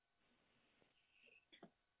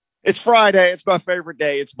It's Friday. It's my favorite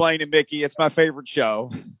day. It's Blaine and Mickey. It's my favorite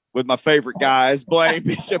show with my favorite guys, Blaine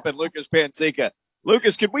Bishop and Lucas Pansica.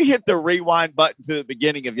 Lucas, could we hit the rewind button to the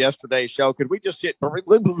beginning of yesterday's show? Could we just hit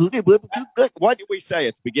what did we say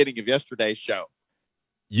at the beginning of yesterday's show?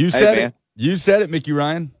 You said it. You said it, Mickey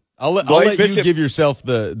Ryan. I'll let Bishop, you give yourself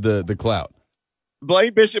the clout.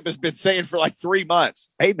 Blaine Bishop has been saying for like 3 months,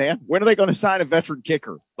 hey, man, when are they going to sign a veteran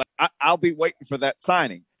kicker? Like, I'll be waiting for that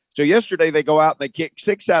signing. So yesterday they go out and they kick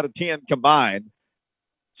 6 out of 10 combined,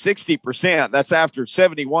 60%. That's after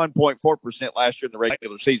 71.4% last year in the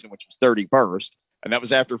regular season, which was 31st. And that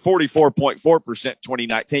was after 44.4%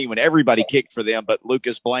 2019 when everybody kicked for them but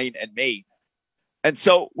Lucas, Blaine, and me. And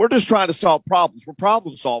so we're just trying to solve problems. We're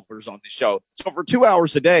problem solvers on this show. So for 2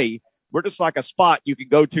 hours a day, we're just like a spot you can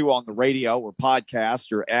go to on the radio or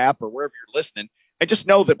podcast or app or wherever you're listening and just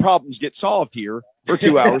know that problems get solved here for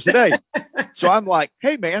 2 hours a day. So I'm like,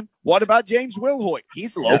 hey, man, what about James Wilhoit?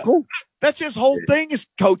 He's local. That's his whole thing is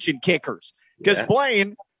coaching kickers. Because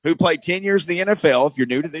Blaine, who played 10 years in the NFL, if you're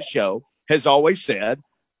new to this show, has always said,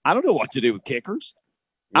 I don't know what to do with kickers.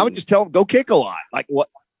 I would just tell them, go kick a lot. Like what?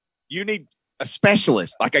 You need a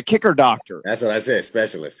specialist, like a kicker doctor. That's what I said,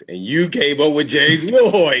 specialist. And you came up with James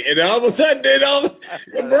Wilhoit. And all of a sudden,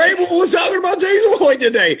 Vrabel was talking about James Wilhoit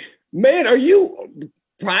today. Man, are you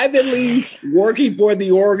privately working for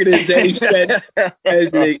the organization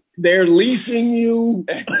as they're leasing you?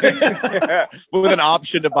 With an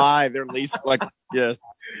option to buy. They're leased like the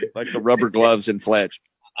rubber gloves in Fletch.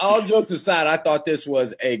 All jokes aside, I thought this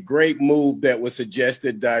was a great move that was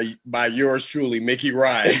suggested by yours truly, Mickey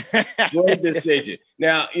Ryan. Great decision.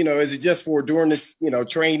 Now, is it just for during this,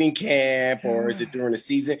 training camp or is it during the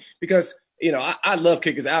season? Because, I love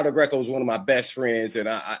kickers. Aldo Greco was one of my best friends, and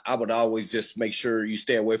I would always just make sure you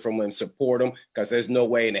stay away from him and support him because there's no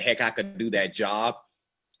way in the heck I could do that job.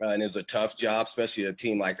 And it's a tough job, especially a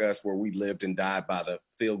team like us where we lived and died by the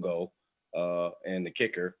field goal and the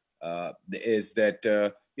kicker. Is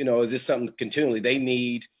this something continually they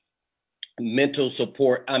need mental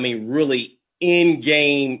support? I mean, really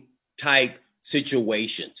in-game type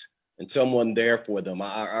situations and someone there for them.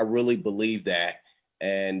 I really believe that.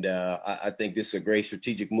 And I think this is a great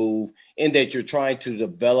strategic move in that you're trying to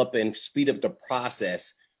develop and speed up the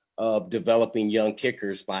process of developing young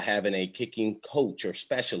kickers by having a kicking coach or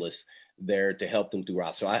specialist there to help them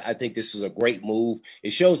throughout. So I think this is a great move. It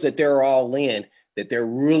shows that they're all in, that they're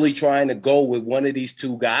really trying to go with one of these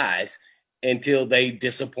two guys until they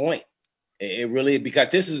disappoint. It really, because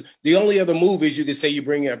this is the only other move is you can say you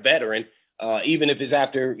bring in a veteran, even if it's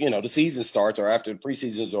after, the season starts or after the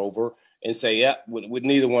preseason is over and say, yeah, with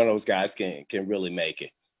neither one of those guys can really make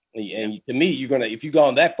it. And to me, if you've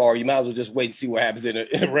gone that far, you might as well just wait and see what happens in a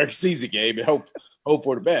regular season game and hope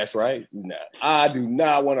for the best, right? No, I do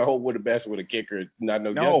not want to hope for the best with a kicker.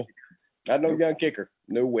 Young kicker.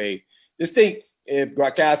 No way. Just think, if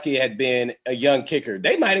Gronkowski had been a young kicker,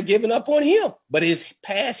 they might have given up on him. But his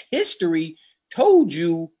past history told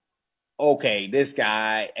you, okay, this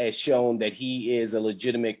guy has shown that he is a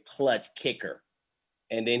legitimate clutch kicker.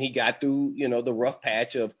 And then he got through, the rough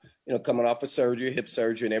patch of, coming off of surgery, hip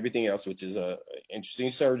surgery and everything else, which is a interesting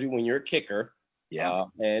surgery when you're a kicker. Yeah.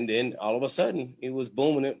 And then all of a sudden it was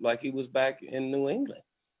booming it like he was back in New England.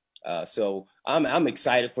 So I'm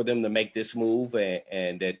excited for them to make this move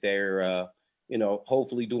and that they're,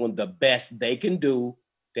 hopefully doing the best they can do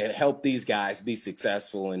to help these guys be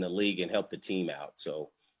successful in the league and help the team out. So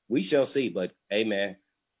we shall see. But, hey, man,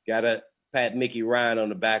 got to pat Mickey Ryan on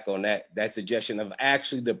the back on that suggestion of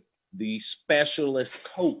actually the specialist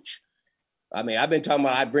coach. I mean, I've been talking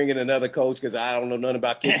about I'd bring in another coach because I don't know nothing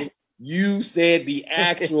about kicking. You said the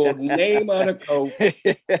actual name of the coach.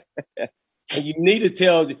 And you need to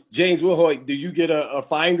tell James Wilhoit, do you get a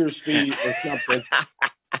finder's fee or something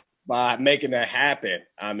by making that happen?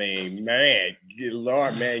 I mean, man, good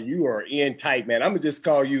Lord, man, you are in tight, man. I'm going to just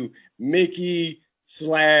call you Mickey /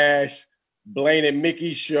 Blaine and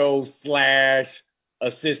Mickey Show /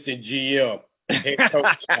 assistant GM. Head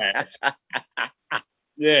coach /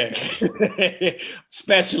 yeah.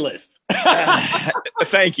 Specialist.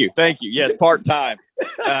 Thank you. Yes, part-time.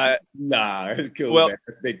 Nah, it's cool, well, man.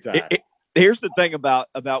 It's big time. Here's the thing about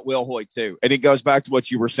Will Hoyt, too, and it goes back to what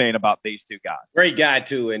you were saying about these two guys. Great guy,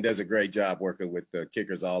 too, and does a great job working with the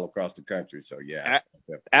kickers all across the country. So, yeah.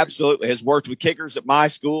 Absolutely. Has worked with kickers at my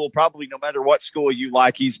school. Probably no matter what school you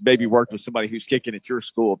like, he's maybe worked with somebody who's kicking at your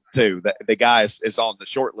school, too. The guy is on the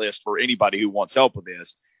short list for anybody who wants help with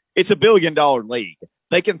this. It's $1 billion league.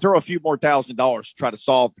 They can throw a few more $1,000s to try to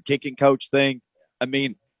solve the kicking coach thing. I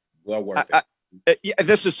mean, well worth it.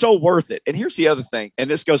 This is so worth it. And here's the other thing, and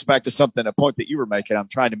this goes back to a point that you were making. I'm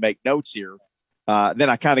trying to make notes here. Then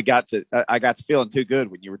I kind of got to feeling too good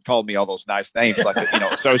when you were calling me all those nice names, like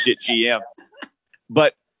associate GM.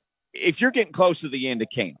 But if you're getting close to the end of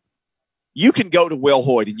camp, you can go to Will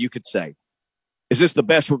Hoyt and you could say, is this the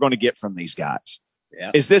best we're going to get from these guys?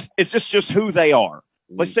 Yeah. Is this just who they are?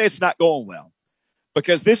 Let's say it's not going well,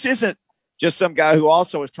 because this isn't just some guy who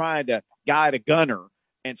also is trying to guide a gunner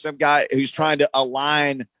and some guy who's trying to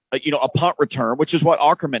align, a punt return, which is what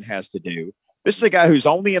Ackerman has to do. This is a guy who's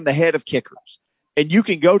only in the head of kickers. And you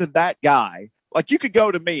can go to that guy, like you could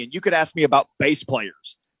go to me and you could ask me about base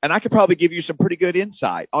players. And I could probably give you some pretty good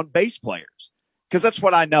insight on base players, because that's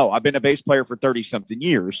what I know. I've been a base player for 30-something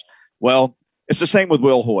years. Well, it's the same with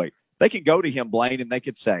Will Hoyt. They can go to him, Blaine, and they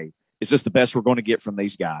could say, is this the best we're going to get from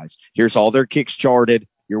these guys? Here's all their kicks charted.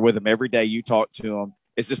 You're with them every day. You talk to them.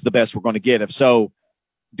 Is this the best we're going to get? If so,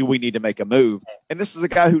 do we need to make a move? And this is a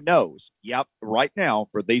guy who knows, yep, right now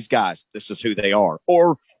for these guys, this is who they are.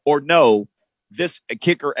 Or no, this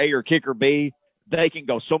kicker A or kicker B, they can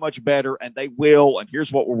go so much better, and they will, and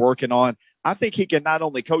here's what we're working on. I think he can not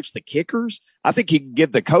only coach the kickers, I think he can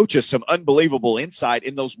give the coaches some unbelievable insight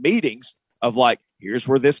in those meetings of like, here's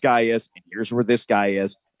where this guy is, and here's where this guy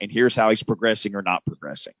is, and here's how he's progressing or not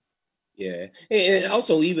progressing. Yeah. And it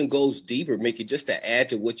also even goes deeper, Mickey, just to add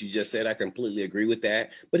to what you just said. I completely agree with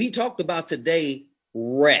that. But he talked about today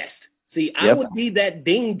rest. See, I would be that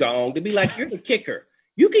ding dong to be like, you're the kicker.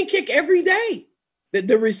 You can kick every day.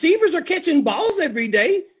 The receivers are catching balls every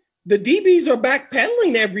day. The DBs are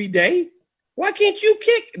backpedaling every day. Why can't you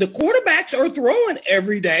kick? The quarterbacks are throwing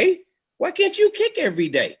every day. Why can't you kick every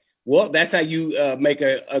day? Well, that's how you make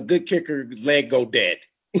a good kicker leg go dead.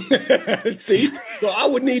 See? So I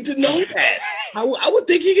would need to know that. I would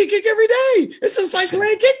think he can kick every day. It's just like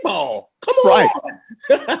playing kickball. Come on.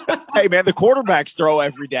 Right. Hey, man, the quarterbacks throw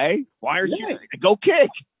every day. Why aren't you go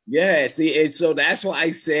kick? Yeah, see, and so that's why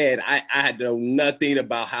I said I know nothing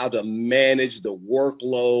about how to manage the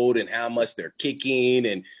workload and how much they're kicking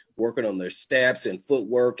and working on their steps and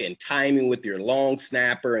footwork and timing with your long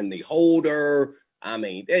snapper and the holder. I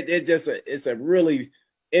mean, it's a really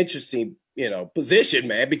interesting, position,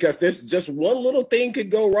 man, because there's just one little thing could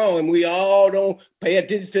go wrong and we all don't pay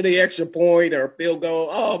attention to the extra point or field goal.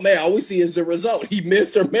 Oh man, all we see is the result. He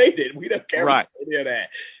missed or made it. We don't care about any of that.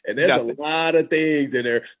 And there's a lot of things in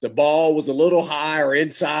there. The ball was a little high or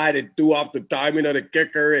inside and threw off the timing of the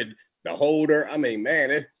kicker and the holder. I mean,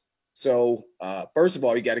 man. So first of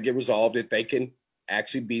all, you got to get resolved that they can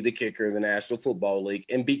actually be the kicker in the National Football League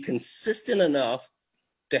and be consistent enough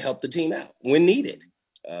to help the team out when needed.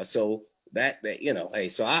 So that hey,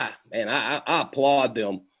 so I applaud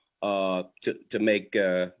them to make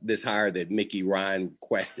this hire that Mickey Ryan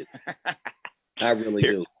requested. I really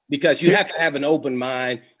do, because you have to have an open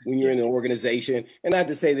mind when you're in an organization, and not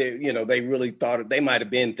to say that they really thought they might have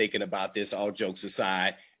been thinking about this, all jokes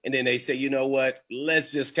aside, and then they say, you know what,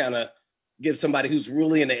 let's just kind of give somebody who's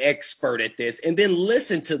really an expert at this, and then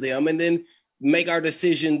listen to them, and then make our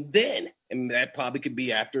decision then, and that probably could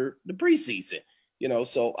be after the preseason.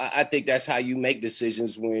 So I think that's how you make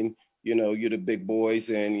decisions when, you're the big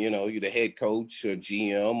boys and, you're the head coach or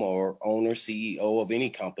GM or owner, CEO of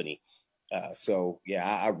any company. So, yeah,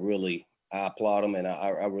 I applaud them, and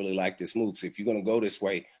I really like this move. So if you're going to go this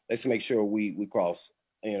way, let's make sure we cross,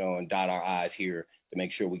 and dot our I's here to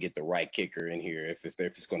make sure we get the right kicker in here if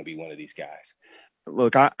it's going to be one of these guys.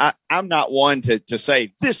 Look, I'm not one to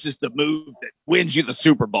say this is the move that wins you the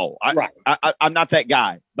Super Bowl. I'm not that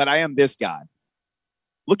guy, but I am this guy.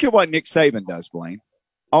 Look at what Nick Saban does, Blaine.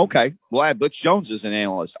 Okay, we'll add Butch Jones as an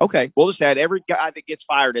analyst. Okay, we'll just add every guy that gets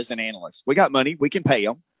fired as an analyst. We got money. We can pay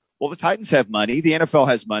them. Well, the Titans have money. The NFL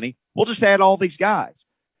has money. We'll just add all these guys.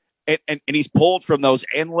 And he's pulled from those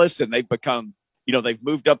analysts, and they've become, they've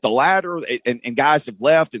moved up the ladder, and guys have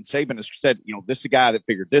left, and Saban has said, this is the guy that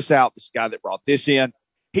figured this out. This is the guy that brought this in.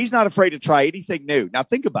 He's not afraid to try anything new. Now,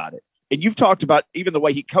 think about it. And you've talked about even the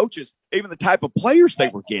way he coaches, even the type of players they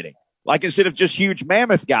were getting. Like, instead of just huge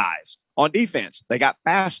mammoth guys on defense, they got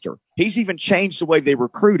faster. He's even changed the way they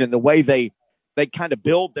recruit and the way they kind of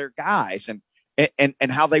build their guys and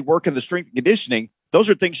how they work in the strength and conditioning. Those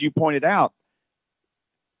are things you pointed out.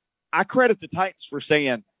 I credit the Titans for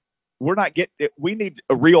saying, we need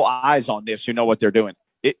real eyes on this who know what they're doing.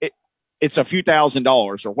 It's a few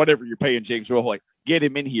 $1,000s or whatever you're paying James Wilhoit. Get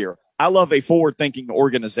him in here. I love a forward-thinking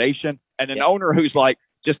organization and an owner who's like,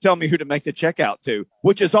 just tell me who to make the check out to,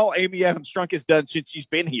 which is all Amy Adams-Strunk has done since she's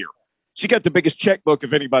been here. She got the biggest checkbook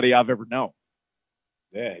of anybody I've ever known.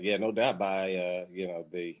 Yeah, no doubt. By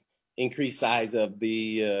the increased size of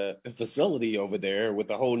the facility over there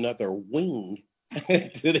with a whole nother wing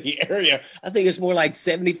to the area. I think it's more like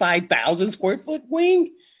 75,000 square foot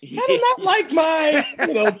wing. kind of not like my,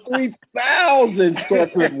 3,000 square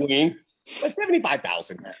foot wing, but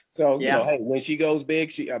 75,000. So, hey, when she goes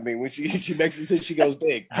big, when she makes a decision, she goes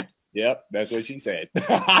big. Yep, that's what she said.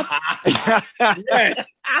 Yes.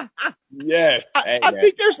 Yes. I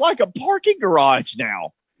think there's like a parking garage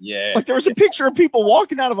now. Yeah. Like there was a picture of people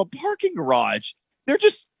walking out of a parking garage. They're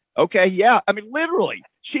just, okay, yeah. I mean, literally,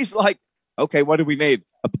 she's like, okay, what do we need?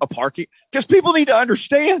 A parking? Because people need to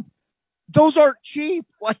understand those aren't cheap.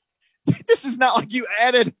 Like, this is not like you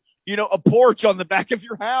added, a porch on the back of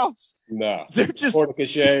your house. No. They're just no.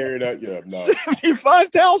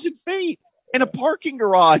 75,000 feet in a parking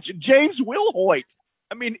garage. James Wilhoit.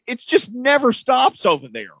 I mean, it just never stops over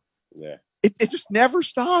there. Yeah. It just never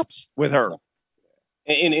stops with her.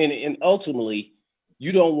 And ultimately,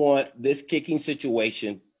 you don't want this kicking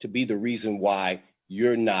situation to be the reason why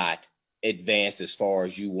you're not advanced as far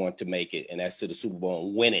as you want to make it, and that's to the Super Bowl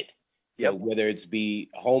and win it. So whether it's be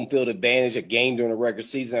home field advantage, a game during the regular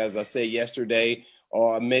season, as I said yesterday,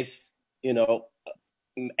 or a miss, an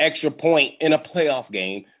extra point in a playoff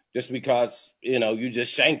game just because, you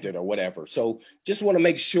just shanked it or whatever. So just want to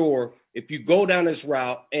make sure if you go down this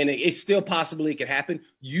route, and it's still possibly it could happen,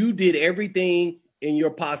 you did everything in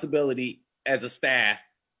your possibility as a staff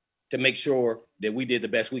to make sure that we did the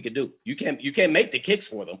best we could do. You can't make the kicks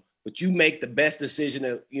for them, but you make the best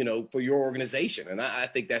decision, for your organization. And I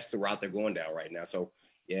think that's the route they're going down right now. So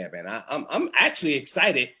yeah, man, I'm actually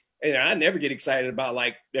excited. And I never get excited about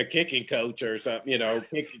like a kicking coach or something,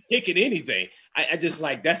 kicking anything. I just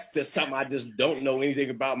like, that's just something I just don't know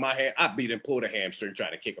anything about my hand. I beat and pulled a hamstring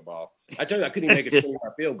trying to kick a ball. I told you I couldn't even make a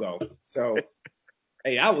 20-yard field goal. So,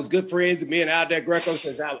 hey, I was good friends with me and Aldec Greco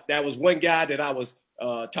since that was one guy that I was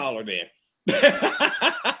taller than.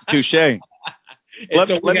 Touche. And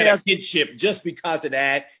so we had a kinship just because of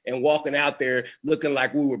that, and walking out there looking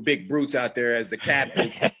like we were big brutes out there as the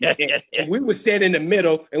captains. and we would stand in the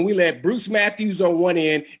middle, and we let Bruce Matthews on one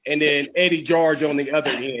end and then Eddie George on the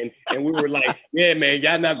other end. And we were like, yeah, man,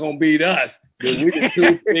 y'all not going to beat us. We the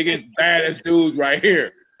two biggest, baddest dudes right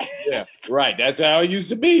here. Yeah, right. That's how it used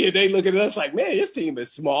to be. And they look at us like, man, this team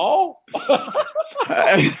is small.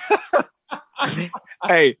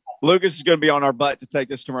 Hey, Lucas is going to be on our butt to take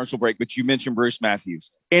this commercial break, but you mentioned Bruce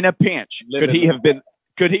Matthews. In a pinch, could he have been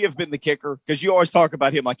the kicker? Because you always talk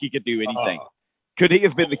about him like he could do anything. Could he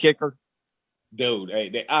have been the kicker? Dude,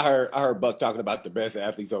 hey, I heard Buck talking about the best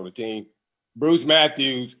athletes on the team. Bruce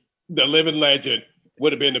Matthews, the living legend,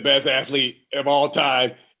 would have been the best athlete of all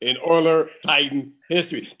time in Oiler Titan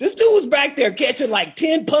history. This dude was back there catching like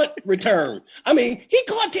 10 punt returns. I mean, he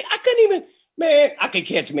caught 10. I couldn't even. Man, I could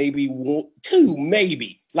catch maybe two,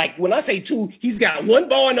 maybe. Like when I say two, he's got one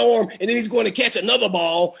ball in the arm, and then he's going to catch another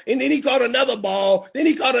ball, and then he caught another ball, then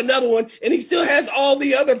he caught another one, and he still has all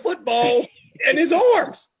the other footballs in his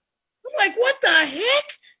arms. I'm like, what the heck?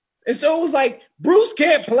 And so it was like, Bruce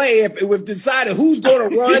can't play if it was decided who's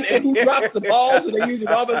going to run and who drops the balls, and they use an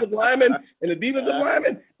offensive lineman and a defensive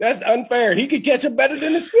lineman. That's unfair. He could catch them better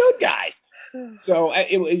than the skilled guys. So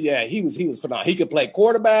he was phenomenal. He could play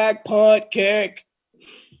quarterback, punt, kick.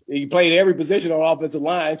 He played every position on offensive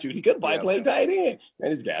line. Shoot, he could play tight end.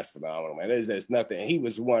 Man, this guy's phenomenal, man. There's nothing. He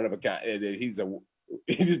was one of a kind. He's a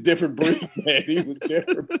different breed, man. He was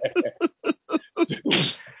different, man.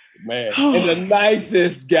 Dude, man, and the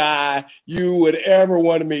nicest guy you would ever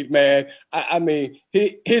want to meet, man. I mean,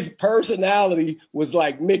 his personality was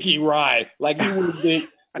like Mickey Ryan. Like you would think.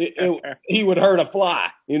 He would hurt a fly,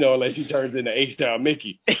 unless he turns into H-Town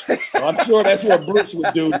Mickey. So I'm sure that's what Bruce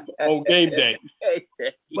would do on game day.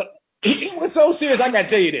 But he was so serious. I got to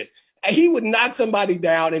tell you this. He would knock somebody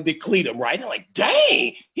down and decleat him, right? I'm like,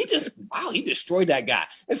 dang, he destroyed that guy.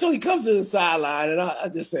 And so he comes to the sideline, and I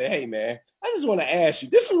just say, hey, man, I just want to ask you,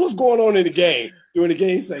 this is what's going on in the game. During the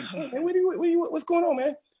game, he's like, hey, man, what's going on,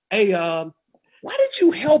 man? Hey, why did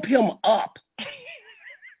you help him up?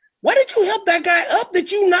 Why did you help that guy up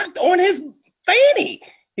that you knocked on his fanny?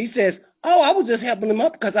 He says, oh, I was just helping him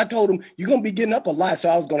up because I told him you're going to be getting up a lot, so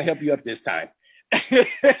I was going to help you up this time.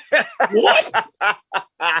 What?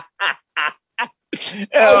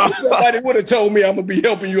 Somebody would have told me I'm going to be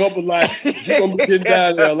helping you up a lot. You're going to be getting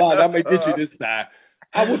down there a lot. I'm going to get you this time.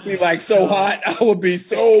 I would be like so hot. I would be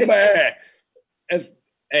so mad.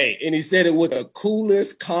 And he said it with the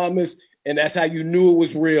coolest, calmest, and that's how you knew it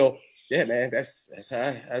was real. Yeah, man, that's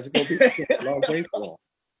how's it gonna be a long day for him.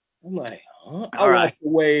 I'm like, huh? I walked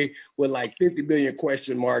away with like 50 billion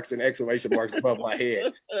question marks and exclamation marks above my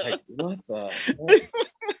head. Like, what the heck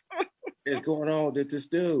is going on with this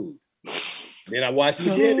dude? Then I watched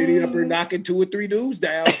him again, and he up there knocking 2 or 3 dudes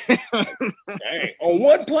down. Dang, on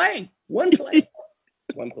one play.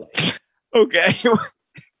 Okay.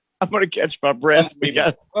 I'm going to catch my breath.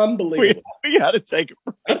 Unbelievable. We got to take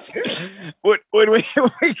a break. When we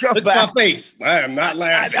come Look back. at my face. I am not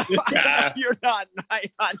laughing. You're not.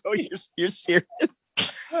 I know you're serious.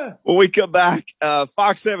 When we come back,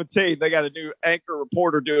 Fox 17, they got a new anchor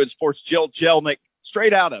reporter doing sports, Jill Jelnick,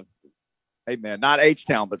 straight out of, hey, man, not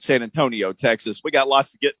H-Town, but San Antonio, Texas. We got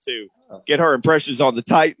lots to get to. Get her impressions on the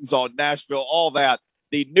Titans, on Nashville, all that.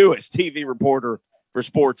 The newest TV reporter for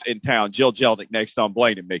sports in town, Jill Jelnick, next on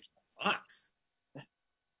Blaine and Mickey. Fox.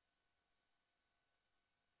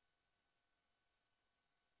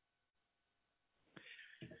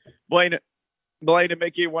 Blaine and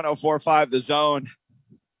Mickey, 104.5 The Zone.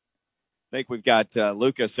 I think we've got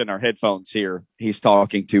Lucas in our headphones here. He's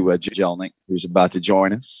talking to Jelnick, who's about to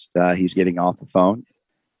join us. He's getting off the phone.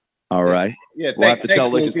 All right. Yeah, thanks,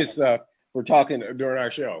 Lucas, for talking during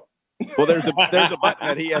our show. Well, there's a button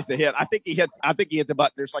that he has to hit. I think he hit the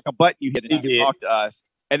button. There's like a button you hit and he can talk to us,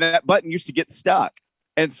 and that button used to get stuck.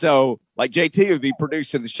 And so, like JT would be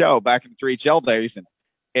producing the show back in the 3HL days,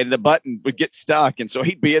 and the button would get stuck, and so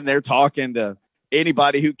he'd be in there talking to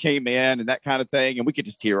anybody who came in and that kind of thing, and we could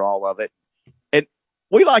just hear all of it. And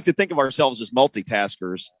we like to think of ourselves as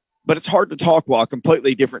multitaskers, but it's hard to talk while a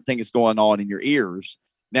completely different thing is going on in your ears.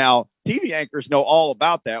 Now, TV anchors know all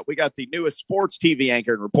about that. We got the newest sports TV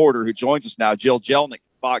anchor and reporter who joins us now, Jill Jelnick,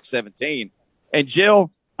 Fox 17. And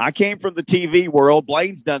Jill, I came from the TV world.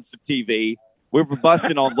 Blaine's done some TV. We were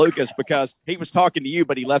busting on Lucas because he was talking to you,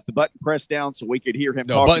 but he left the button pressed down so we could hear him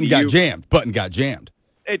talking to you. Button got jammed.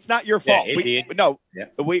 It's not your fault. We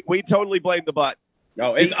totally blame the button.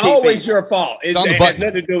 No, it's always your fault. It has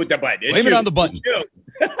nothing to do with the button. Blame it on the button.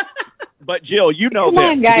 But Jill, you know Come this.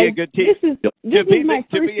 on, To guys. be a good team. This is my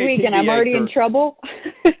first week, and I'm already in trouble.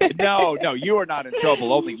 No, you are not in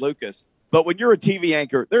trouble. Only Lucas. But when you're a TV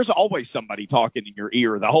anchor, there's always somebody talking in your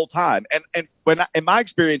ear the whole time. And my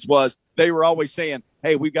experience was they were always saying,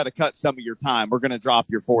 "Hey, we've got to cut some of your time. We're going to drop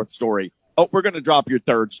your fourth story. Oh, we're going to drop your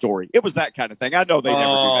third story." It was that kind of thing. I know they never do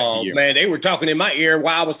that to you. Man, they were talking in my ear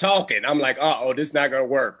while I was talking. I'm like, this is not going to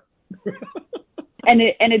work. And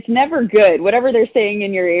it's never good. Whatever they're saying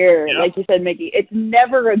in your ear, like you said, Mickey, it's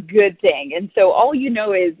never a good thing. And so all you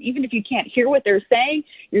know is, even if you can't hear what they're saying,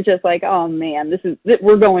 you're just like, oh man,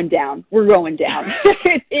 we're going down. We're going down.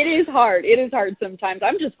 It is hard. It is hard sometimes.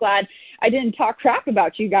 I'm just glad I didn't talk crap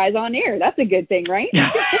about you guys on air. That's a good thing, right?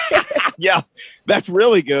 Yeah, that's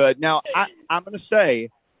really good. Now, I'm going to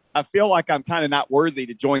say, I feel like I'm kind of not worthy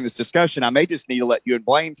to join this discussion. I may just need to let you and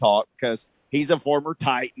Blaine talk because he's a former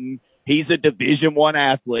Titan. He's a Division I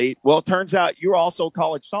athlete. Well, it turns out you're also a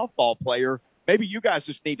college softball player. Maybe you guys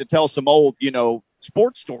just need to tell some old,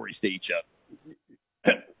 sports stories to each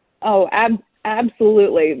other. Oh,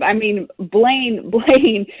 absolutely. I mean, Blaine,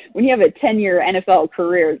 when you have a 10-year NFL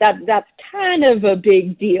career, that's kind of a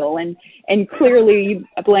big deal. And clearly,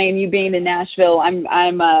 Blaine, you being in Nashville, I'm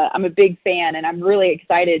a big fan, and I'm really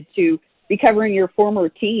excited to be covering your former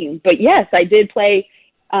team. But yes, I did play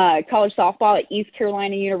college softball at East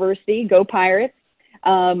Carolina University. Go Pirates.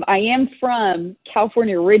 I am from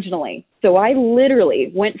California originally, so I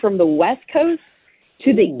literally went from the West Coast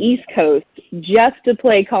to the East Coast just to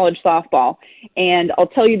play college softball. And I'll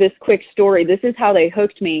tell you this quick story. This is how they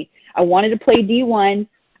hooked me. I wanted to play D1.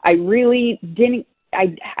 I really didn't.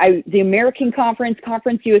 The American Conference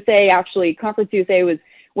USA was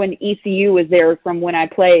when ECU was there from when I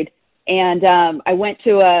played. And I went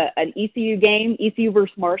to an ECU game, ECU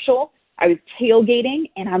versus Marshall. I was tailgating,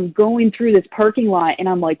 and I'm going through this parking lot, and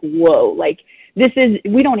I'm like, whoa, like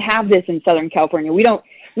we don't have this in Southern California. We don't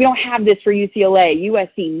have this for UCLA,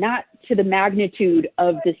 USC, not to the magnitude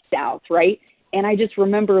of the South, right? And I just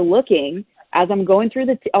remember looking as I'm going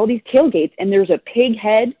through all these tailgates, and there's a pig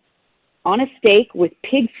head on a stake with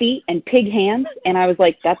pig feet and pig hands. And I was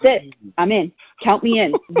like, that's it. I'm in. Count me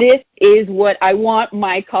in. This is what I want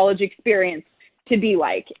my college experience to be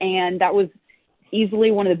like. And that was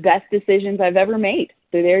easily one of the best decisions I've ever made.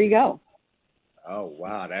 So there you go. Oh,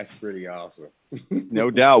 wow. That's pretty awesome.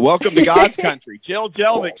 No doubt. Welcome to God's country. Jill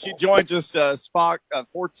Jelnick, she joins us, Fox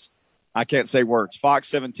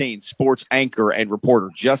 17 sports anchor and reporter,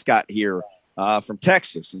 just got here from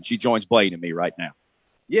Texas, and she joins Blaine and me right now.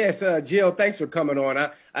 Yes, Jill, thanks for coming on.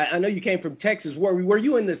 I know you came from Texas. Were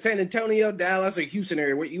you in the San Antonio, Dallas, or Houston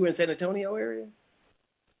area? Were you in San Antonio area?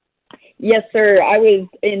 Yes, sir. I was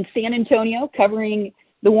in San Antonio covering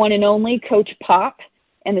the one and only Coach Pop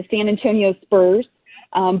and the San Antonio Spurs.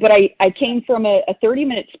 But I came from a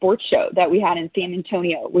 30-minute sports show that we had in San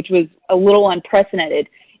Antonio, which was a little unprecedented.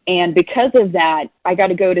 And because of that, I got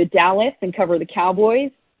to go to Dallas and cover the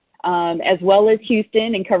Cowboys, as well as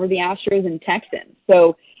Houston and cover the Astros and Texans.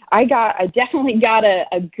 So I definitely got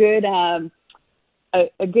a good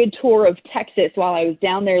a good tour of Texas while I was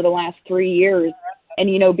down there the last 3 years. And,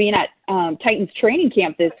 you know, being at Titans training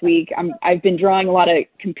camp this week, I've been drawing a lot of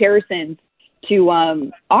comparisons to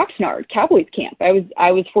Oxnard, Cowboys camp.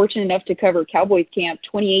 I was fortunate enough to cover Cowboys camp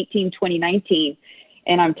 2018, 2019.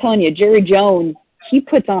 And I'm telling you, Jerry Jones, he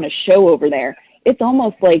puts on a show over there. It's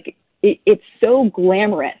almost like it's so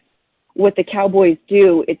glamorous what the Cowboys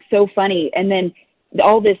do. It's so funny. And then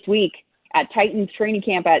all this week at Titans training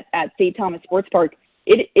camp at St. Thomas Sports Park,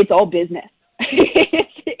 it's all business.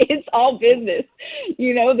 It's all business.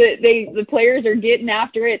 You know, the players are getting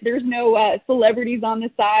after it. There's no celebrities on the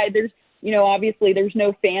side. There's, you know, obviously there's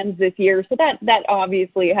no fans this year. So that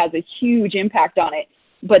obviously has a huge impact on it.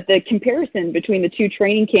 But the comparison between the two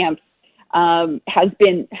training camps has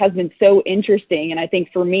been so interesting. And I think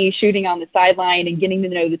for me, shooting on the sideline and getting to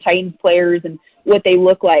know the Titans players and what they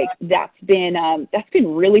look like, that's been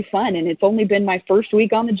really fun. And it's only been my first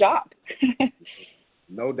week on the job.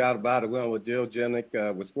 No doubt about it. Well, with Jill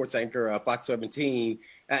Jelnick, with sports anchor Fox 17,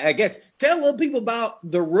 I guess tell little people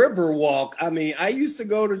about the river walk. I mean, I used to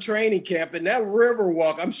go to training camp, and that river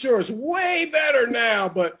walk, I'm sure it's way better now,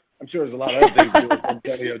 but I'm sure there's a lot of other things to do in San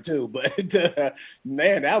Antonio too. But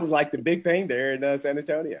man, that was like the big thing there in San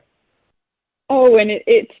Antonio. Oh, and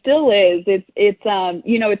it still is. It's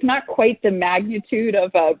you know, it's not quite the magnitude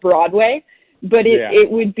of Broadway, but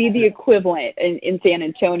it would be the equivalent in San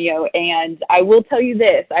Antonio. And I will tell you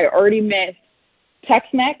this, I already missed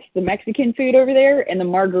Tex-Mex, the Mexican food over there, and the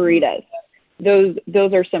margaritas.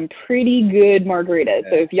 Those are some pretty good margaritas.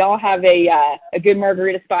 So if y'all have a good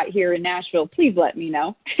margarita spot here in Nashville, please let me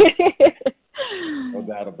know. No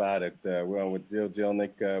doubt about it. Well, with Jill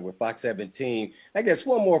Jelnick with Fox 17, I guess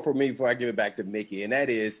one more for me before I give it back to Mickey, and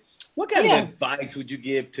that is, what kind of advice would you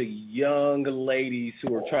give to young ladies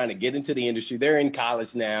who are trying to get into the industry? They're in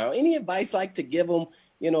college now. Any advice like to give them,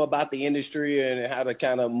 you know, about the industry and how to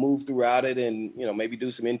kind of move throughout it and, you know, maybe do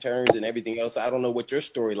some interns and everything else? I don't know what your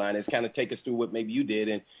storyline is. Kind of take us through what maybe you did,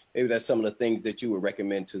 and maybe that's some of the things that you would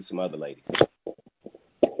recommend to some other ladies.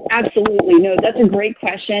 Absolutely. No, that's a great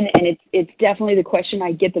question. And it's definitely the question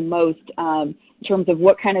I get the most in terms of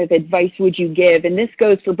what kind of advice would you give? And this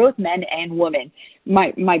goes for both men and women.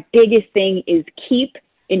 My biggest thing is keep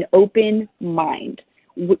an open mind.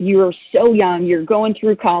 You are so young. You're going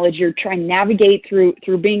through college. You're trying to navigate through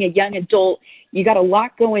being a young adult. You got a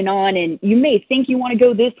lot going on, and you may think you want to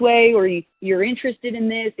go this way, or you're interested in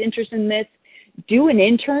this. Do an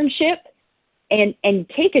internship and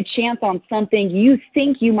take a chance on something you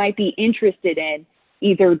think you might be interested in,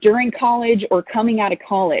 either during college or coming out of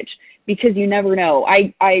college, because you never know.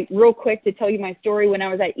 I real quick to tell you my story, when I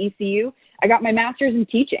was at ECU, I got my master's in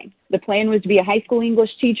teaching. The plan was to be a high school English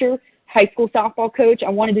teacher, high school softball coach. I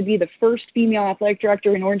wanted to be the first female athletic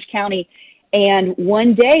director in Orange County. And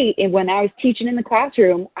one day when I was teaching in the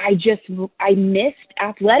classroom, I missed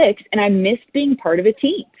athletics and I missed being part of a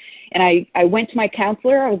team. And I went to my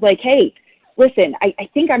counselor. I was like, hey, listen, I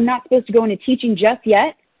think I'm not supposed to go into teaching just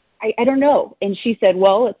yet. I don't know. And she said,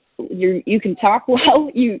 well, you can talk well.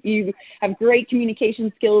 You have great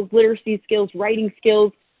communication skills, literacy skills, writing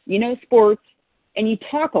skills, you know, sports, and you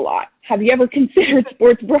talk a lot. Have you ever considered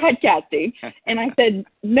sports broadcasting? And I said,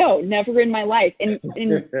 no, never in my life. And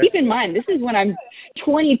keep in mind, this is when I'm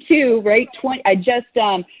 22, right?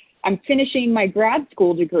 I'm finishing my grad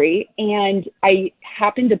school degree, and I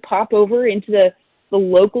happened to pop over into the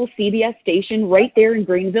local CBS station right there in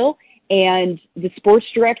Greenville, and the sports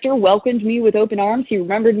director welcomed me with open arms. He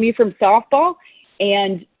remembered me from softball,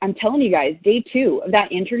 and I'm telling you guys, day 2 of that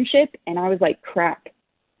internship, and I was like, crap,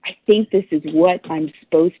 I think this is what I'm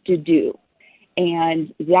supposed to do.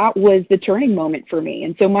 And that was the turning moment for me.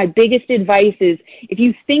 And so my biggest advice is, if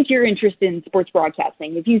you think you're interested in sports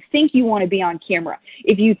broadcasting, if you think you want to be on camera,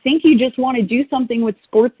 if you think you just want to do something with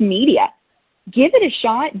sports media, give it a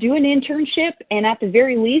shot, do an internship, and at the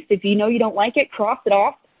very least, if you know you don't like it, cross it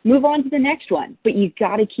off, move on to the next one. But you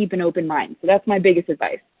got to keep an open mind. So that's my biggest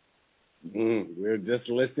advice. We're just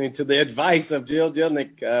listening to the advice of Jill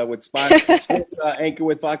Jelnick with sports anchor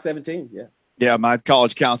with Fox 17. Yeah, my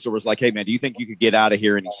college counselor was like, hey, man, do you think you could get out of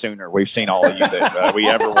here any sooner? We've seen all of you that we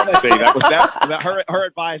ever want to see. Her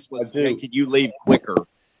advice was, hey, can you leave quicker?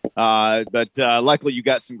 But luckily you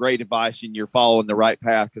got some great advice and you're following the right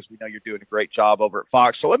path, because we know you're doing a great job over at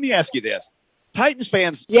Fox. So let me ask you this. Titans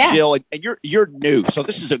fans, Jill, and you're new. So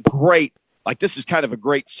this is this is kind of a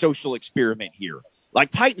great social experiment here. Like,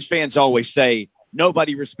 Titans fans always say,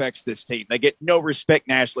 nobody respects this team. They get no respect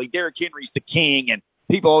nationally. Derrick Henry's the king, and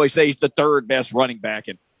people always say he's the 3rd best running back,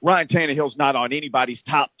 and Ryan Tannehill's not on anybody's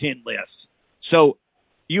top 10 list. So,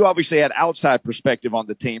 you obviously had outside perspective on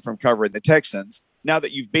the team from covering the Texans. Now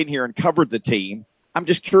that you've been here and covered the team, I'm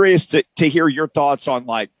just curious to hear your thoughts on,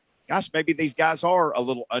 like, gosh, maybe these guys are a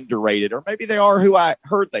little underrated, or maybe they are who I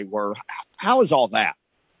heard they were. How is all that?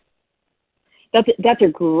 That's a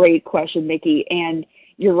great question, Mickey. And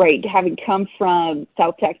you're right. Having come from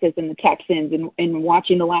South Texas and the Texans and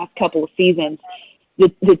watching the last couple of seasons,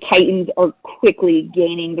 the Titans are quickly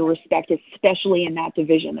gaining the respect, especially in that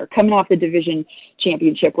division. They're coming off the division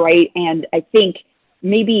championship, right? And I think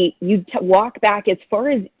maybe you walk back as far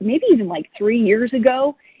as maybe even like 3 years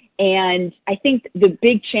ago, and I think the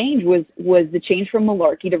big change was the change from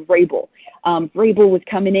Malarkey to Vrabel. Vrabel was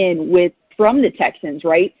coming in from the Texans,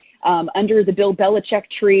 right? Under the Bill Belichick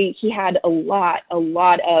tree, he had a lot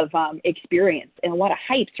of experience and a lot of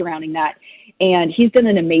hype surrounding that. And he's done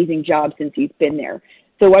an amazing job since he's been there.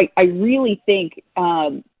 So I really think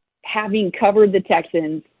having covered the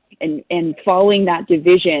Texans and following that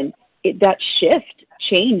division, that shift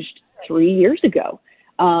changed 3 years ago.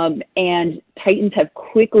 And Titans have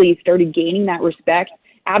quickly started gaining that respect,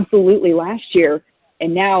 absolutely last year.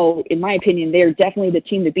 And now, in my opinion, they're definitely the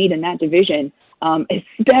team to beat in that division,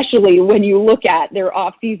 especially when you look at their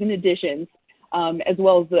off-season additions, as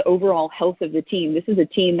well as the overall health of the team. This is a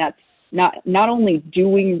team that's not only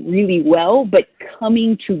doing really well, but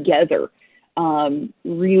coming together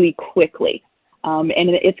really quickly. And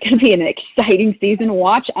it's going to be an exciting season to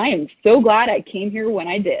watch. I am so glad I came here when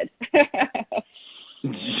I did.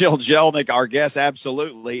 Jill Jelnick, our guest,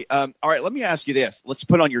 absolutely. All right, let me ask you this. Let's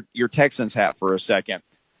put on your Texans hat for a second.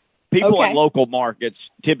 People in local markets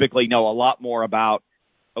typically know a lot more about,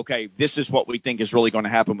 okay, this is what we think is really going to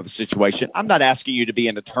happen with the situation. I'm not asking you to be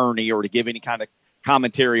an attorney or to give any kind of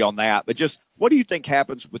commentary on that, but just what do you think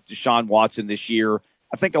happens with Deshaun Watson this year?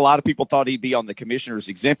 I think a lot of people thought he'd be on the commissioner's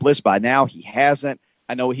exempt list by now. He hasn't.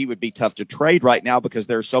 I know he would be tough to trade right now because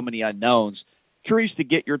there are so many unknowns. Curious to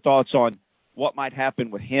get your thoughts on what might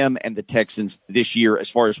happen with him and the Texans this year as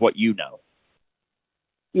far as what you know.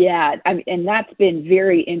 Yeah, and that's been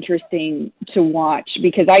very interesting to watch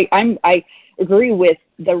because I agree with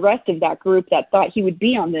the rest of that group that thought he would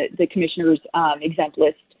be on the commissioner's exempt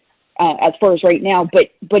list as far as right now,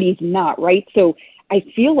 but he's not, right? So I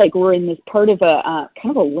feel like we're in this part of a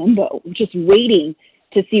kind of a limbo, just waiting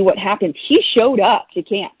to see what happens. He showed up to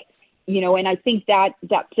camp, and I think that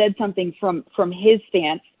said something from his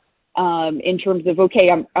stance in terms of, okay,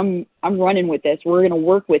 I'm running with this. We're going to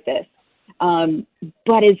work with this.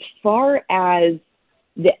 But as far as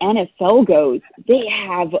the NFL goes, they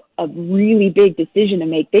have a really big decision to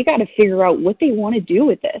make. They got to figure out what they want to do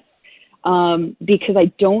with this. Because I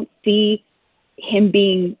don't see him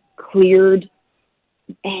being cleared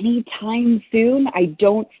anytime soon. I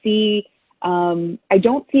don't see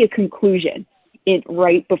a conclusion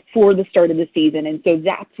right before the start of the season. And so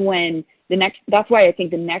that's when that's why I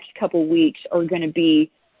think the next couple weeks are going to be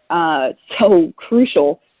so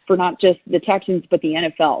crucial for not just the Texans, but the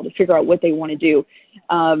NFL to figure out what they want to do.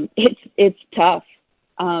 It's tough.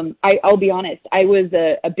 I'll be honest. I was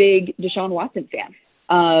a big Deshaun Watson fan.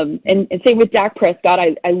 And same with Dak Prescott.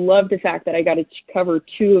 I love the fact that I got to cover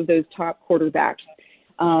two of those top quarterbacks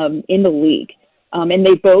in the league. And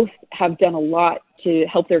they both have done a lot to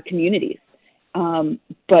help their communities.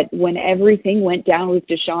 But when everything went down with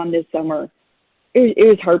Deshaun this summer, it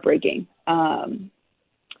was heartbreaking.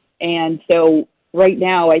 And so right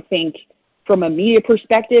now, I think from a media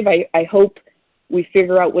perspective, I hope we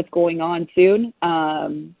figure out what's going on soon,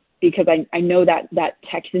 because I know that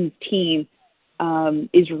Texans team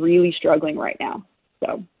is really struggling right now.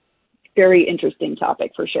 So very interesting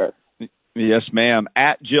topic for sure. Yes, ma'am.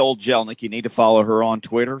 At Jill Jelnick. You need to follow her on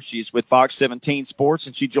Twitter. She's with Fox 17 Sports,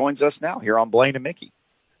 and she joins us now here on Blaine and Mickey.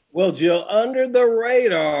 Well, Jill, under the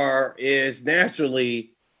radar is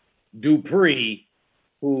naturally Dupree,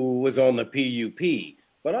 who was on the PUP.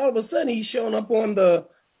 But all of a sudden, he's showing up on the,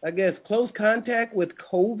 I guess, close contact with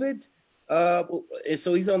COVID. And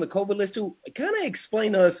so he's on the COVID list too. Kind of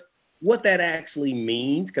explain to us what that actually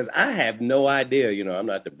means, because I have no idea. I'm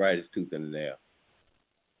not the brightest tooth in the nail.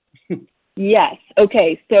 Yes.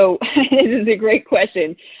 Okay. So this is a great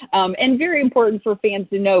question, and very important for fans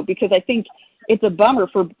to know, because I think it's a bummer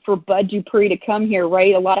for Bud Dupree to come here,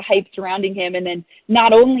 right? A lot of hype surrounding him. And then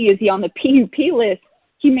not only is he on the PUP list,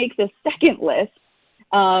 he makes a second list,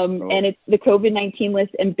 and it's the COVID-19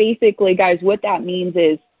 list. And basically, guys, what that means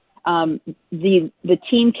is the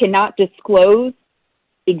team cannot disclose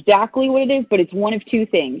exactly what it is, but it's one of two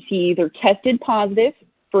things. He either tested positive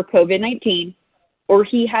for COVID-19 or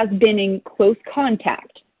he has been in close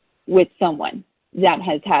contact with someone that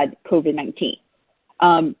has had COVID-19.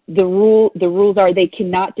 The rules are they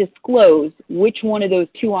cannot disclose which one of those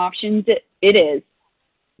two options it is,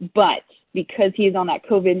 but because he is on that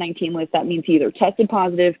COVID-19 list, that means he either tested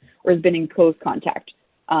positive or has been in close contact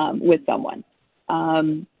with someone.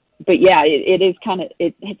 But yeah, it is kind of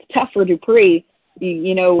it's tough for Dupree.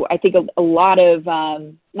 You know, I think a lot of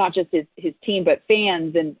not just his team, but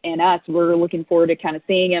fans and us, we're looking forward to kind of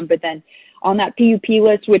seeing him. But then on that PUP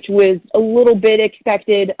list, which was a little bit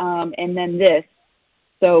expected, and then this.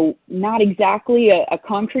 So not exactly a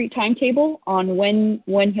concrete timetable on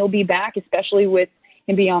when he'll be back, especially with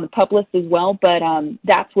him being on the PUP list as well. But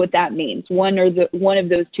that's what that means. One of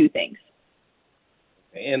those two things.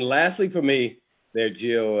 And lastly for me there,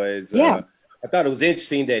 Jill, is I thought it was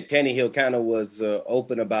interesting that Tannehill kind of was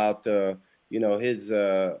open about, his,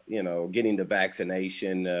 getting the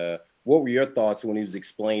vaccination. What were your thoughts when he was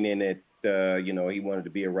explaining it? He wanted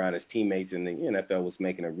to be around his teammates and the NFL was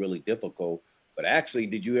making it really difficult. But actually,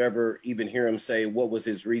 did you ever even hear him say what was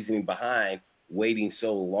his reasoning behind waiting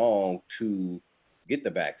so long to get the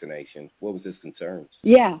vaccination? What was his concerns?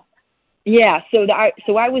 Yeah. So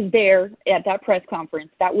I was there at that press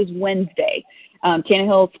conference. That was Wednesday.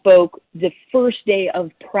 Tannehill spoke the first day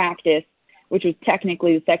of practice, which was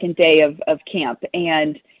technically the second day of camp.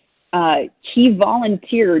 And he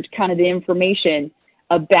volunteered kind of the information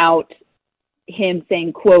about him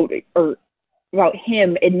saying, quote, or about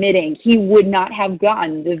him admitting he would not have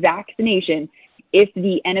gotten the vaccination if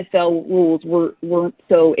the NFL rules weren't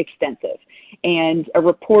so extensive. And a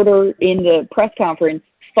reporter in the press conference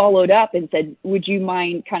followed up and said, would you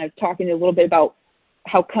mind kind of talking a little bit about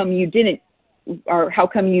how come you didn't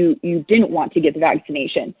want to get the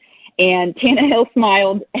vaccination? And Tannehill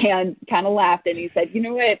smiled and kind of laughed, and he said, you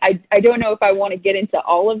know what, I don't know if I want to get into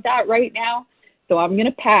all of that right now, so I'm going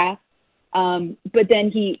to pass. But then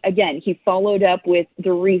he followed up with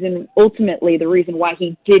the reason why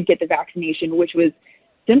he did get the vaccination, which was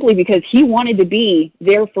simply because he wanted to be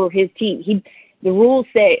there for his team. The rules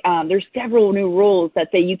say, there's several new rules that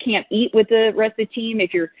say you can't eat with the rest of the team.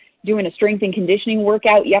 If you're doing a strength and conditioning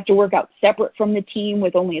workout, you have to work out separate from the team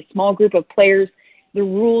with only a small group of players. The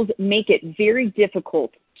rules make it very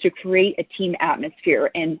difficult to create a team atmosphere.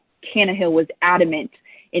 And Tannehill was adamant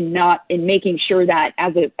in making sure that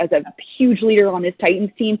as a huge leader on this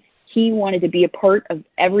Titans team, he wanted to be a part of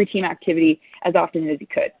every team activity as often as he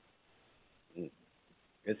could.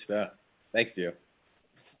 Good stuff. Thanks, Jill.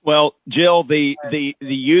 Well, Jill, the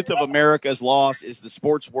youth of America's loss is the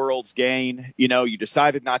sports world's gain. You know, you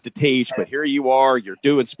decided not to teach, but here you are. You're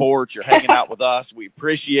doing sports. You're hanging out with us. We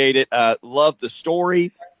appreciate it. Love the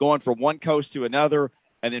story, going from one coast to another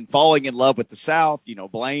and then falling in love with the South. You know,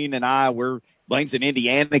 Blaine and I, Blaine's an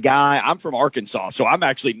Indiana guy. I'm from Arkansas, so I'm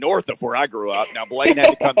actually north of where I grew up. Now, Blaine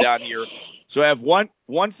had to come down here. So I have one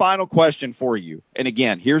final question for you. And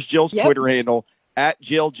again, here's Jill's Twitter handle,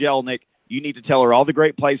 @Jill You need to tell her all the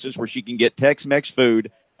great places where she can get Tex-Mex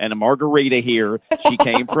food and a margarita here. She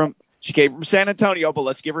came from San Antonio, but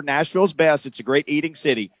let's give her Nashville's best. It's a great eating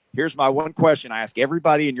city. Here's my one question. I ask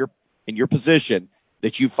everybody in your position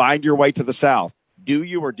that you find your way to the South. Do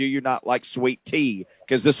you or do you not like sweet tea?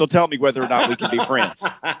 Because this will tell me whether or not we can be friends.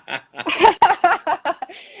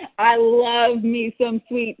 I love me some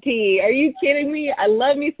sweet tea. Are you kidding me? I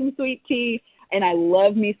love me some sweet tea. And I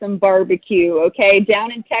love me some barbecue. Okay,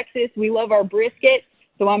 down in Texas, we love our brisket,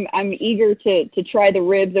 so I'm eager to try the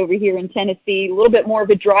ribs over here in Tennessee. A little bit more of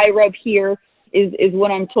a dry rub here is what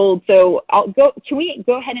I'm told. So can we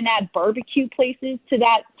go ahead and add barbecue places to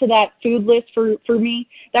that food list for me?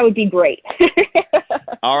 That would be great.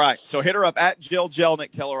 All right, so hit her up @Jill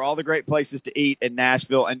Jelnick. Tell her all the great places to eat in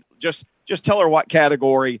Nashville, and just tell her what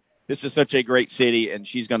category. This is such a great city, and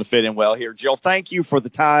she's going to fit in well here. Jill, thank you for the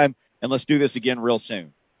time. And let's do this again real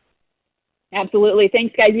soon. Absolutely.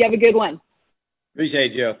 Thanks, guys. You have a good one. Appreciate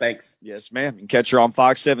it, Jill. Thanks. Yes, ma'am. You can catch her on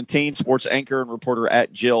Fox 17, sports anchor and reporter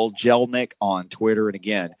 @Jill Jelnick on Twitter. And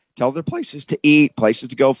again, tell her places to eat, places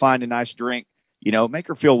to go find a nice drink. You know, make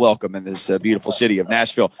her feel welcome in this beautiful city of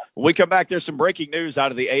Nashville. When we come back, there's some breaking news out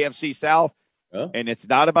of the AFC South. And it's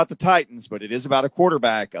not about the Titans, but it is about a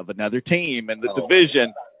quarterback of another team in the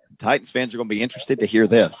division. Titans fans are going to be interested to hear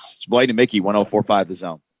this. It's Blaine and Mickey, 104.5 The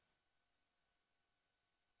Zone.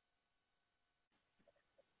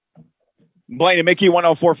 Blaine and Mickey,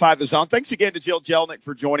 104.5 The Zone. Thanks again to Jill Jelnick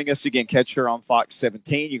for joining us. Again, catch her on Fox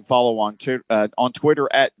 17. You can follow on Twitter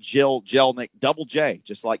 @Jill Jelnick, double J,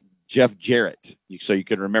 just like Jeff Jarrett. So you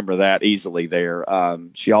can remember that easily there.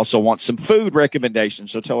 She also wants some food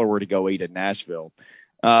recommendations, so tell her where to go eat in Nashville.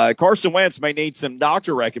 Carson Wentz may need some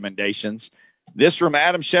doctor recommendations. This from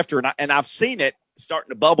Adam Schefter, and I've seen it starting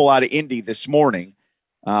to bubble out of Indy this morning.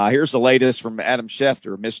 Here's the latest from Adam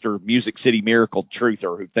Schefter, Mr. Music City Miracle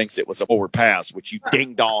truther, who thinks it was a forward pass, which you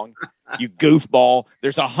ding-dong, you goofball.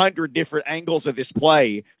 There's 100 different angles of this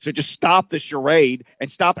play, so just stop the charade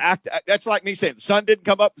and stop acting. That's like me saying, the sun didn't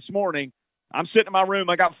come up this morning. I'm sitting in my room.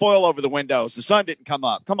 I got foil over the windows. The sun didn't come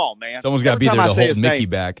up. Come on, man. Someone's got to be there to hold Mickey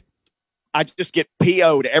back. I just get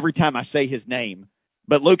PO'd every time I say his name.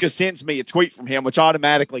 But Lucas sends me a tweet from him, which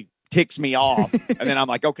automatically ticks me off. And then I'm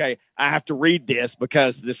like, okay, I have to read this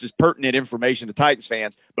because this is pertinent information to Titans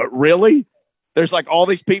fans. But really? There's like all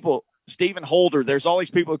these people, Stephen Holder, there's all these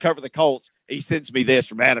people who cover the Colts. He sends me this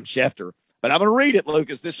from Adam Schefter. But I'm going to read it,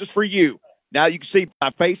 Lucas. This is for you. Now you can see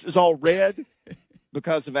my face is all red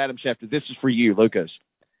because of Adam Schefter. This is for you, Lucas.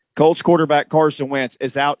 Colts quarterback Carson Wentz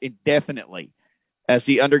is out indefinitely as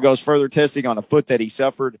he undergoes further testing on a foot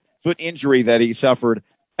injury that he suffered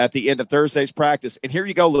at the end of Thursday's practice. And here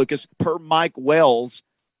you go, Lucas, per Mike Wells.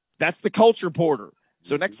 That's the Colts reporter.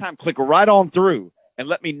 So next time, click right on through and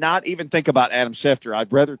let me not even think about Adam Schefter.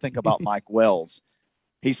 I'd rather think about Mike Wells.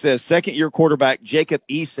 He says second-year quarterback Jacob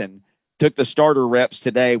Eason took the starter reps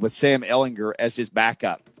today with Sam Ehlinger as his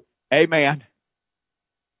backup. Hey, man,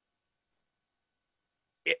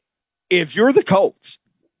 if you're the Colts,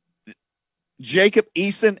 Jacob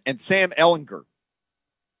Eason and Sam Ehlinger,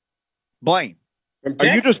 Blaine, are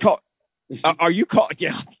you just call? Are you call?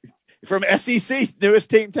 Yeah, from SEC's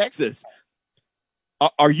newest team, Texas.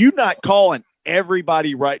 Are you not calling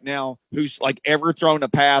everybody right now who's like ever thrown a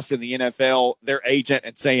pass in the NFL, their agent,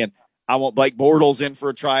 and saying, "I want Blake Bortles in for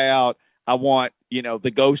a tryout. I want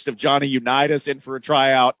the ghost of Johnny Unitas in for a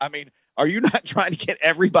tryout." I mean, are you not trying to get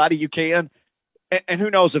everybody you can? And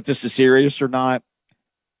who knows if this is serious or not?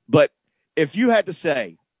 But if you had to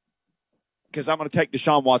say, because I'm going to take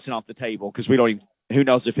Deshaun Watson off the table because who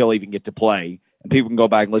knows if he'll even get to play. And people can go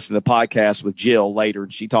back and listen to the podcast with Jill later,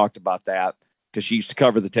 and she talked about that because she used to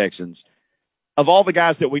cover the Texans. Of all the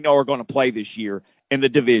guys that we know are going to play this year in the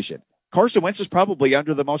division, Carson Wentz is probably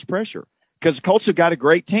under the most pressure because the Colts have got a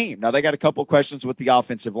great team. Now, they got a couple of questions with the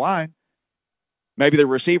offensive line. Maybe the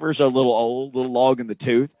receivers are a little old, a little long in the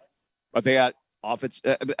tooth, but they got offense.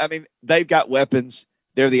 They've got weapons.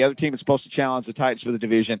 They're the other team that's supposed to challenge the Titans for the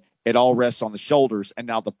division. It all rests on the shoulders and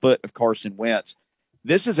now the foot of Carson Wentz.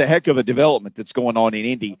 This is a heck of a development that's going on in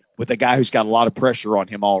Indy with a guy who's got a lot of pressure on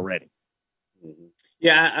him already.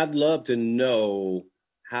 Yeah, I'd love to know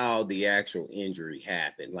how the actual injury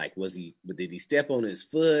happened. Like, did he step on his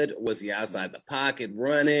foot? Was he outside the pocket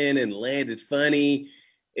running and landed funny?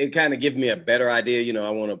 It kind of gives me a better idea. I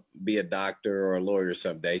want to be a doctor or a lawyer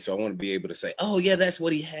someday, so I want to be able to say, oh, yeah, that's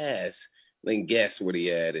what he has. Then guess what he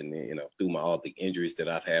had, and through all the injuries that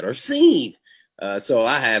I've had or seen. So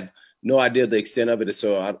I have no idea the extent of it.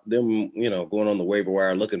 So them, going on the waiver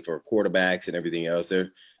wire looking for quarterbacks and everything else.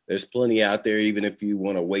 There's plenty out there, even if you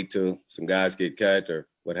want to wait till some guys get cut or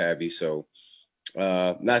what have you. So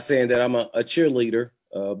not saying that I'm a cheerleader,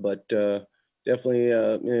 but definitely,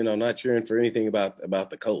 not cheering for anything about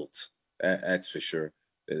the Colts. That's for sure.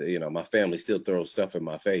 My family still throws stuff in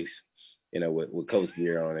my face. With Coach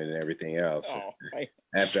gear on it and everything else.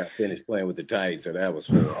 After I finished playing with the Titans, so that was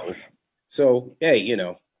horrible. So, hey,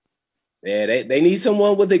 they need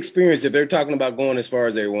someone with experience if they're talking about going as far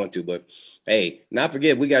as they want to. But, hey, not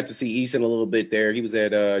forget, we got to see Eason a little bit there. He was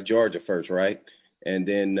at Georgia first, right? And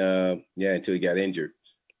then, until he got injured.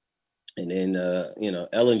 And then,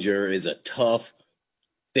 Ehlinger is a tough,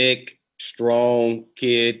 thick, strong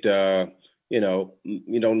kid.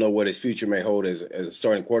 You don't know what his future may hold as a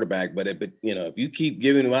starting quarterback, but if you keep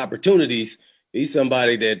giving him opportunities, he's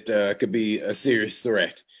somebody that could be a serious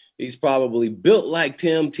threat. He's probably built like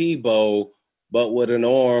Tim Tebow, but with an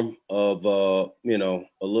arm of a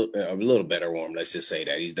little better arm. Let's just say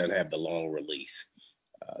that he doesn't have the long release.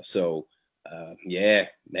 Yeah,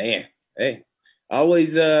 man. Hey,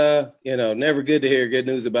 always never good to hear good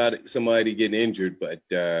news about somebody getting injured, but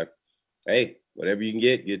hey, whatever you can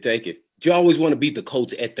get, you take it. You always want to beat the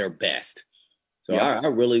Colts at their best. So I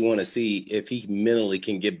really want to see if he mentally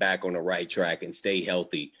can get back on the right track and stay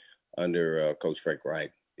healthy under Coach Frank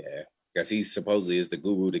Wright. Yeah, because he supposedly is the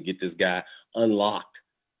guru to get this guy unlocked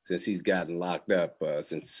since he's gotten locked up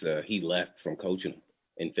since he left from coaching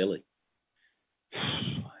in Philly.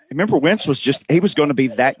 Remember, Wentz was going to be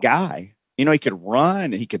that guy. He could run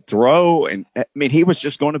and he could throw. And he was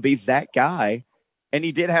just going to be that guy. And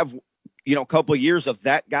he did have a couple of years of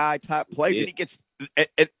that guy type play. Then he gets,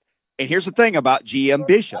 and here's the thing about GM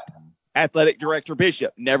Bishop, athletic director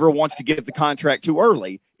Bishop, never wants to give the contract too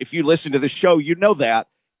early. If you listen to the show, you know that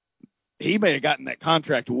he may have gotten that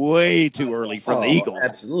contract way too early from the Eagles.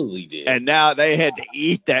 Absolutely did. And now they had to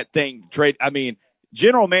eat that thing.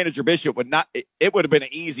 General Manager Bishop would not. It would have been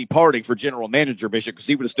an easy parting for General Manager Bishop because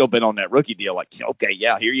he would have still been on that rookie deal. Like, okay,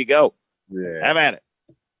 yeah, here you go. Yeah, have at it.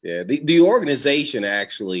 Yeah, the organization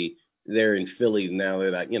actually there in Philly. Now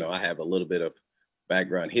that I have a little bit of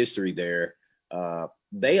background history there.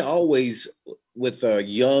 They always, with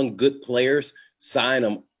young, good players, sign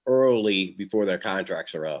them early before their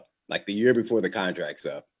contracts are up, like the year before the contract's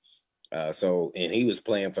up. And he was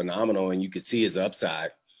playing phenomenal, and you could see his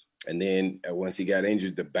upside. And then once he got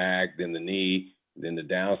injured, the back, then the knee, then the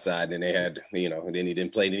downside, then they had, and then he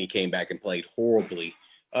didn't play. Then he came back and played horribly.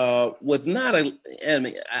 I don't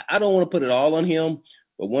want to put it all on him,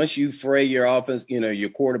 but once you fray your offense, your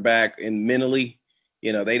quarterback and mentally,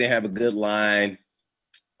 they didn't have a good line.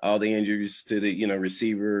 All the injuries to the,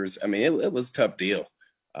 receivers. I mean, it was a tough deal.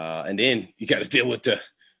 And then you got to deal with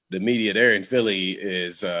the media there in Philly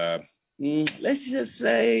is, let's just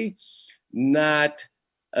say, not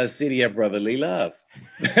a city of brotherly love.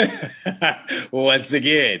 Once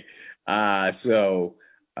again. So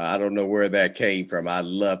I don't know where that came from. I'd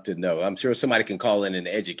love to know. I'm sure somebody can call in and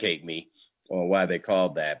educate me on why they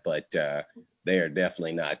called that, but they are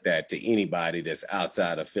definitely not that to anybody that's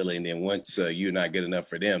outside of Philly. And then once you're not good enough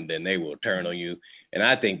for them, then they will turn on you. And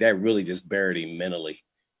I think that really just buried him mentally.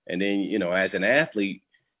 And then, as an athlete,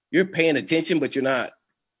 you're paying attention, but you're not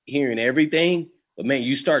hearing everything. But, man,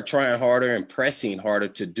 you start trying harder and pressing harder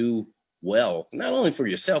to do well, not only for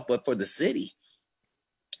yourself, but for the city.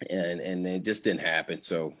 And it just didn't happen.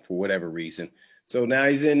 So for whatever reason. So now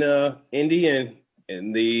he's in Indy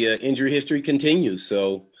and the injury history continues.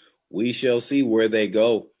 So we shall see where they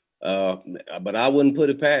go. But I wouldn't put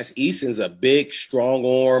it past. Easton's a big, strong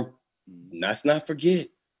arm. Let's not forget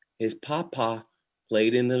his papa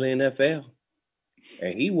played in the NFL.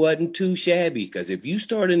 And he wasn't too shabby, because if you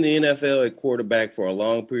start in the NFL at quarterback for a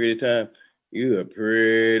long period of time, you're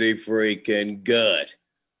pretty freaking good.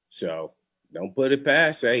 So don't put it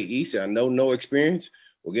past. Hey, Easton, I know no experience.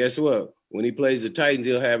 Well, guess what? When he plays the Titans,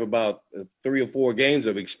 he'll have about 3 or 4 games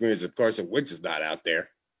of experience if Carson Wentz is not out there.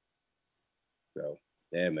 So,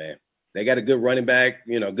 yeah, man. They got a good running back,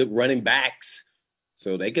 good running backs.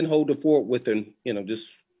 So they can hold the fort with an, just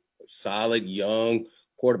a solid young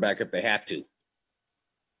quarterback if they have to.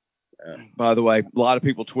 By the way, a lot of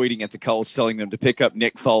people tweeting at the Colts telling them to pick up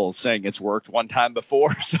Nick Foles, saying it's worked one time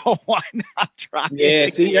before, so why not try? Yeah,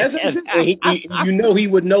 see, that's what I'm saying. He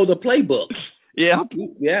would know the playbook. Yeah.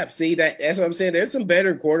 Yeah, see, that's what I'm saying. There's some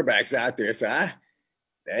better quarterbacks out there. So,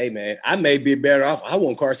 hey, man, I may be better off. I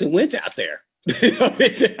want Carson Wentz out there.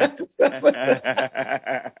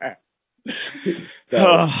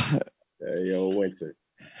 Winter.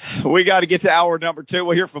 We got to get to hour number 2.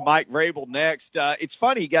 We'll hear from Mike Vrabel next. It's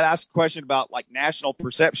funny. He got asked a question about national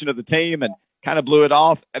perception of the team and kind of blew it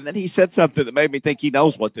off. And then he said something that made me think he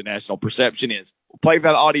knows what the national perception is. We'll play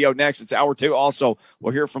that audio next. It's hour 2. Also,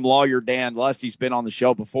 we'll hear from lawyer Dan Lust. He's been on the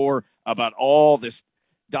show before about all this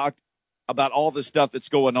stuff that's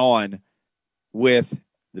going on with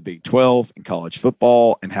the Big 12 and college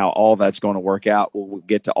football and how all that's going to work out. We'll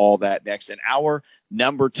get to all that next in hour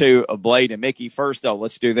number 2 of Blaine and Mickey. First, though,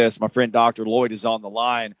 let's do this. My friend Dr. Lloyd is on the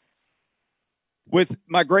line with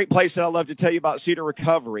my great place that I love to tell you about, Cedar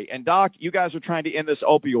Recovery. And, Doc, you guys are trying to end this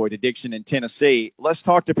opioid addiction in Tennessee. Let's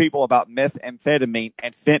talk to people about methamphetamine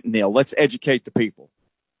and fentanyl. Let's educate the people.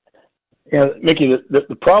 Yeah, Mickey,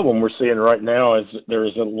 the problem we're seeing right now is that there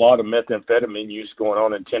is a lot of methamphetamine use going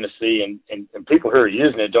on in Tennessee, and people who are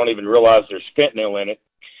using it don't even realize there's fentanyl in it.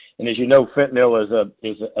 And as you know, fentanyl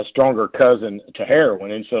is a stronger cousin to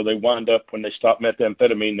heroin, and so they wind up, when they stop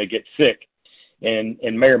methamphetamine, they get sick, and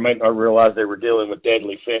may or may not realize they were dealing with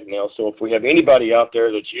deadly fentanyl. So if we have anybody out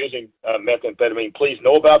there that's using methamphetamine, please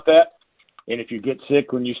know about that. And if you get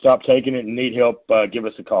sick when you stop taking it and need help, give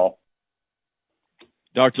us a call.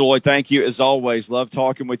 Dr. Lloyd, thank you as always. Love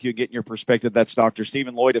talking with you, getting your perspective. That's Dr.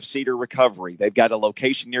 Stephen Lloyd of Cedar Recovery. They've got a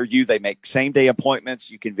location near you. They make same-day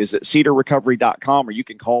appointments. You can visit cedarrecovery.com, or you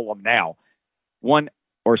can call them now,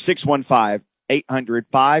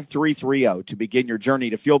 615-800-5330 to begin your journey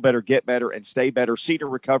to feel better, get better, and stay better. Cedar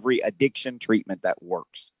Recovery, addiction treatment that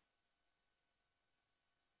works.